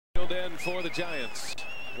Ground in for the Giants.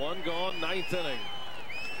 One gone, ninth inning.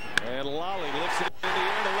 And Lally lifts it in the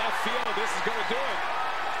air to left field. This is going to do it.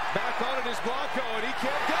 Back on it is Blanco, and he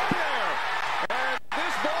can't get there. And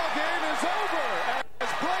this ball game is over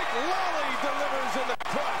as Blake Lally delivers in the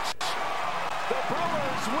clutch. The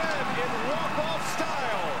Brewers win in walk-off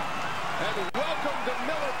style. And welcome to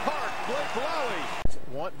Miller Park, Blake Lally.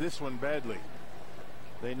 Want this one badly.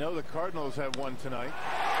 They know the Cardinals have one tonight.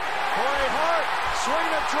 Corey Hart,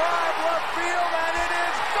 swing a drive left field, and it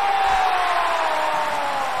is gone!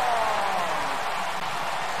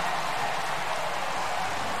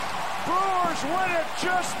 Brewers win it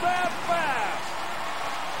just that fast.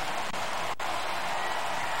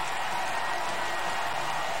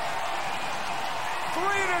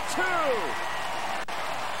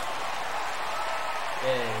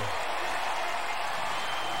 Yeah.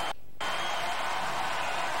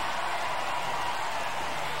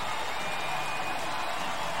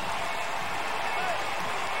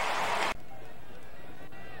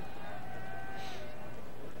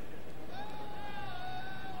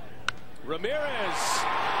 Ramirez,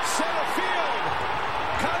 center field.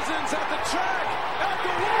 Cousins at the track, at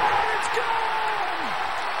the wall, it's gone!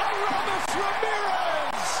 Aramis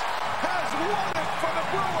Ramirez has won it for the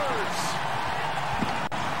Brewers.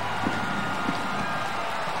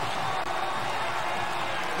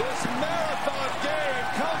 This marathon game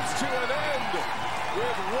comes to an end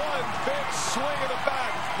with one big swing of the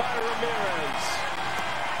bat by Ramirez.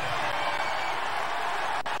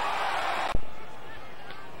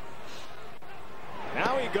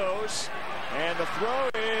 Now he goes, and the throw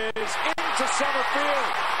is into center field.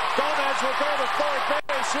 Gomez will go to third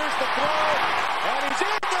base. Here's the throw, and he's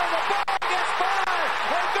in there. The ball gets by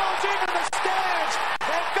and goes into the stands,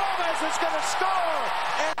 and Gomez is going to score,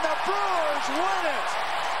 and the Brewers win it.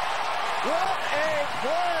 What a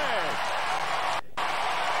play!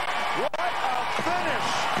 What a finish!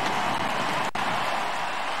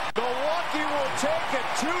 Milwaukee will take it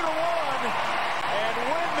 2-1 and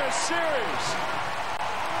win the series.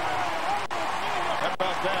 How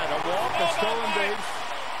about that? A walk, a stolen base,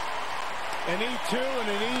 an E2 and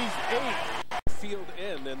an E8. Field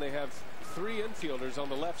in, and they have three infielders on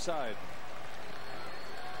the left side.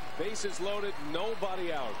 Bases loaded,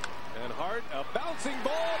 nobody out. And Hart, a bouncing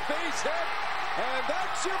ball, base hit, and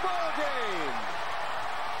that's your ball game.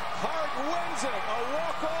 Hart wins it, a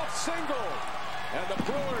walk-off single. And the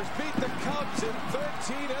Brewers beat the Cubs in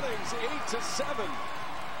 13 innings, 8-7.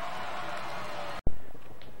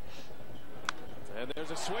 And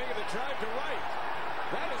there's a swing and a drive to right.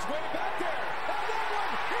 That is way back there. And that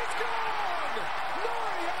one is gone!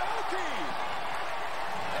 Nori Aoki!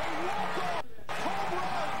 A walk-off home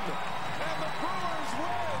run! And the Brewers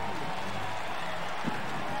win!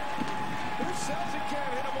 Who says he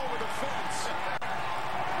can't hit him over the fence?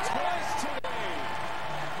 Twice today!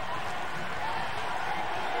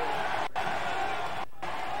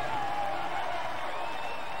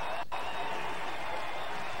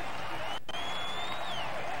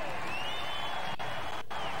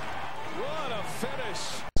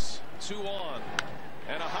 Finish. 2 on.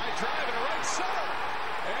 And a high drive and a right center.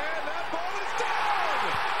 And that ball is down.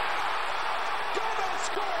 Gomez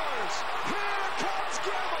scores. Here comes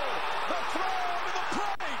Gamble. The throw to the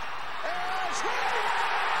plate. And swing.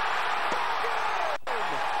 Back in.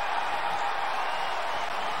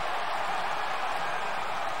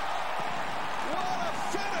 What a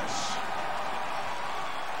finish.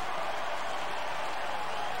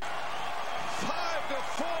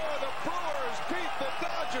 5-4. The Brewers beat the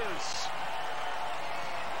Dodgers.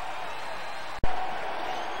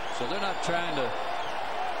 So they're not trying to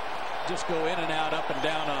just go in and out, up and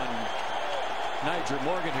down on Nigel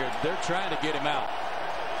Morgan here. They're trying to get him out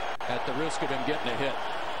at the risk of him getting a hit.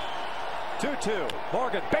 2-2.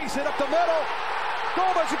 Morgan, base hit up the middle.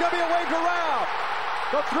 Gomez is going to be waved around.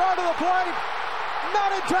 The throw to the plate.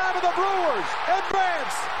 Not in time, and the Brewers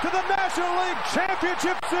advance to the National League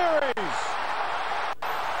Championship Series.